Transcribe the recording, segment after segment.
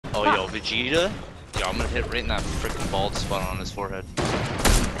Oh, yo, Vegeta? Yo, I'm gonna hit right in that freaking bald spot on his forehead.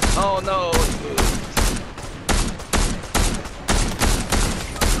 Oh no!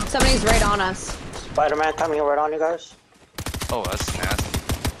 Somebody's right on us. Spider-Man coming right on you guys. Oh, that's nasty.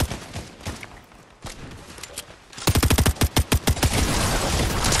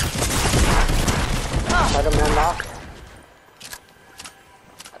 Spider-Man knock.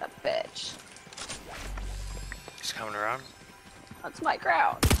 What a bitch. He's coming around. That's my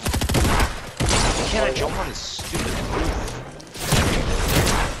ground. Why can't I jump on this stupid roof?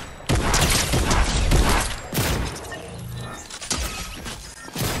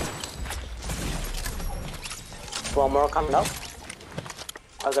 One more coming up.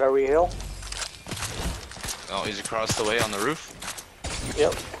 I gotta re-heal. Oh, he's across the way on the roof?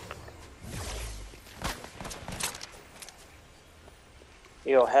 Yep.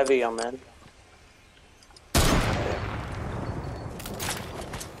 Yo, heavy, I'm in.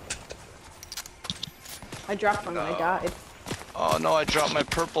 I dropped one and I died. Oh no, I dropped my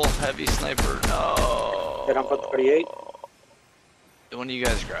purple heavy sniper. No. Hit him for 38. Did one of you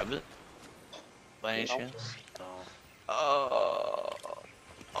guys grab it? By any No. chance? No. Oh,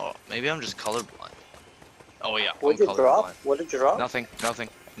 maybe I'm just colorblind. Oh yeah, What I'm did you drop? colorblind. What did you drop? Nothing.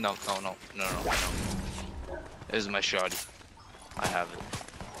 No. This is my shoddy. I have it.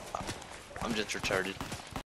 I'm just retarded.